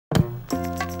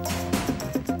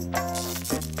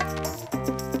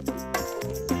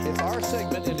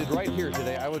right here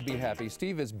today, I would be happy.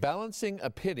 Steve is balancing a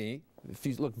penny. If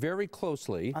you look very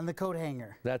closely on the coat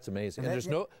hanger. That's amazing. And there's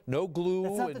no glue.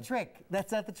 That's not the trick.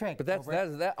 That's not the trick. But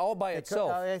that all by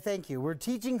itself. Thank you. We're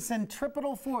teaching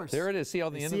centripetal force. There it is. See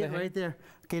on the end of the hand? Right there.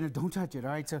 Okay, now don't touch it.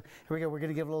 All right, so here we go. We're going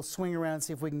to give it a little swing around,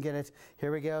 see if we can get it.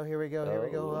 Here we go. Here we go. Here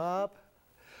we go. Up.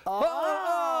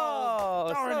 Oh,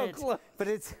 darn it. Close. But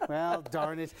it's, well,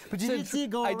 darn it. But you did see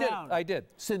it go around. I did.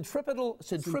 Centripetal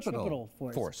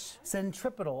force.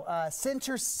 Centripetal.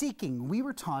 Center seeking. We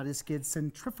were taught as kids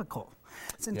centrifugal.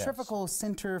 Centrifugal, yes.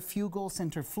 Centrifugal,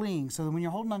 centerfleeing. So when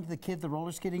you're holding on to the kid, the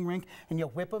roller skating rink, and you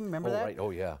whip them, remember that? Right.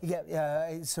 Oh, yeah.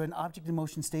 Yeah. So an object in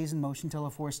motion stays in motion until a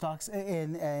force stops,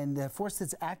 and the force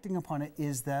that's acting upon it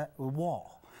is the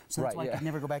wall. So that's why I could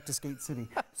never go back to Skate City.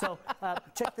 So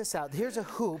check this out. Here's a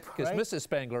hoop. Because Mrs.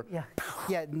 Spangler.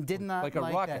 Did not like a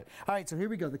rocket. That. All right, so here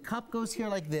we go. The cup goes here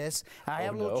like this. I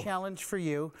have a little challenge for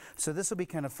you. So this will be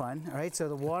kind of fun. All right, so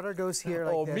the water goes here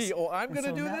like this. Me? Oh, I'm going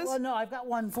to do this? Well, no, I've got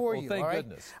one for you. Thank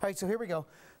goodness. All right, so here we go.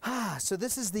 So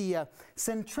this is the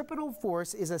centripetal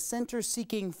force is a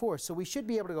center-seeking force. So we should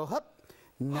be able to go up.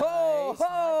 Nice, not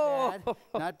bad.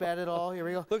 Not bad at all. Here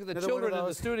we go. Look at the children in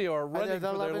the studio are running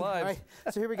for their lives. All right,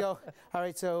 so here we go. All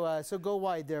right, so go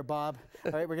wide there, Bob.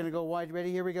 All right, we're going to go wide.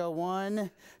 Ready? Here we go. 1,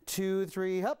 2,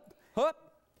 3, up. Up.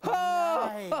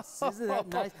 Nice. Isn't that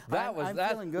nice? I'm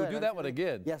feeling good. We'll do that one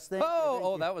again. Yes, thank you.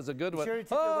 Oh, that was a good one. Be sure to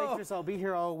tip the waitress. I'll be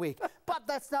here all week. But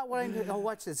that's not what I'm doing. Oh,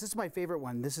 watch this. This is my favorite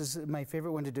one. This is my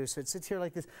favorite one to do. So it sits here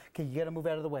like this. Okay, you got to move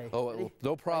out of the way. Oh, ready?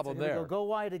 No problem right, so there. Go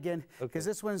wide again. Because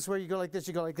this one's where you go like this.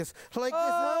 You go like this. Like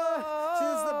this. See,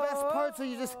 this is the best part. So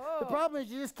you just, the problem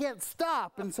is you just can't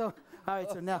stop. And so, all right,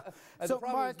 so now. So the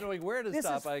problem is knowing where to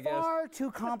stop, I guess. This is far too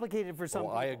complicated for some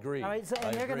people. I agree. All right, so,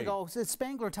 and they're going to go, so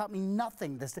Spangler taught me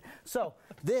nothing. So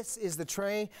this is the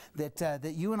tray that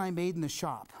you and I made in the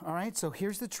shop. All right, so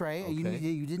here's the tray. Okay.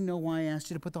 You didn't know why I asked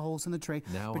you to put the holes in the tray,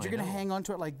 but you're going to hang on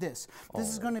to it like this. This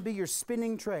is going to be your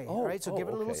spinning tray. All right, so give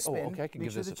it a little spin. Okay, I can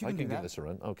give this a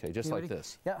run. Okay, just like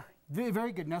this. Yeah,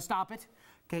 very good. Now stop it.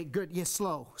 Okay, good. Yes,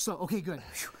 slow. Okay, good.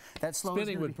 That slow.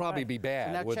 Spinning would probably be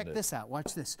bad. Now check this out.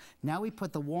 Watch this. Now we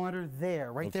put the water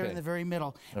there, right there in the very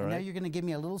middle. And now you're going to give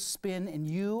me a little spin, and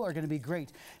you are going to be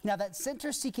great. Now that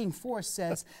center-seeking force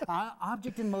says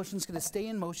object in motion is going to stay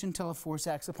in motion until a force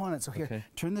acts upon it. So here,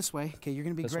 turn this way. Okay, you're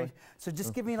going to be great. So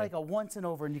just give me like a once and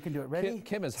over, and you can do it. Ready?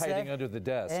 Kim is hiding under the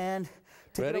desk. And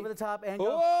take it over the top and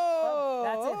go. Whoa!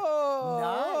 That's it.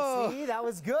 Nice. See, that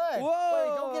was good. Whoa!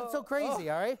 Wait, don't get so crazy,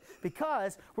 all right?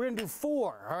 Because we're going to do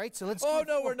 4, all right? So let's Oh,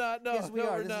 no, we're not. No, yes, we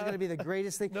are. This is going to be the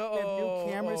greatest thing. No, we have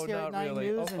new cameras here at 9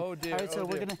 News. Oh, dear. All right, so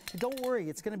we're going to, don't worry.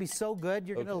 It's going to be so good.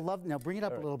 You're going to love, now bring it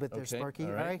up a little bit there, Sparky.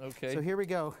 All right? Okay. So here we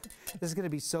go. This is going to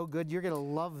be so good. You're going to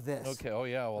love this. Okay. Oh,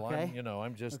 yeah. Well,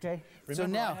 I'm just. Okay. Remember, so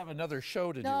now, I have another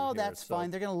show to do. No, that's fine.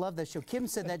 They're going to love that show. Kim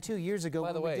said that 2 years ago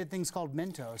when we did things called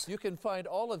Mentos. You can find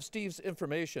all of Steve's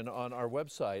information on our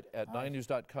website at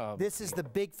 9news.com. This is the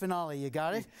big finale. You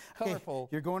got it? Colorful. Okay,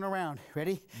 you're going around.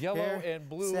 Ready? Yellow and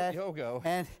blue. Yo-go.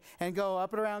 And go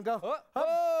up and around. Go.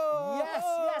 Oh! Yes.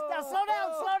 Now slow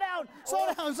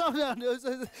down.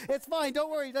 It's fine. Don't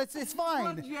worry. It's fine.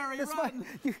 Run, Jerry, it's run.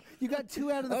 Fine. You got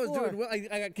 2 out of the 4. I was doing well.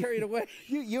 I got carried away.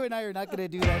 You and I are not going to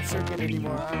do that circuit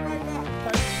anymore. All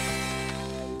right.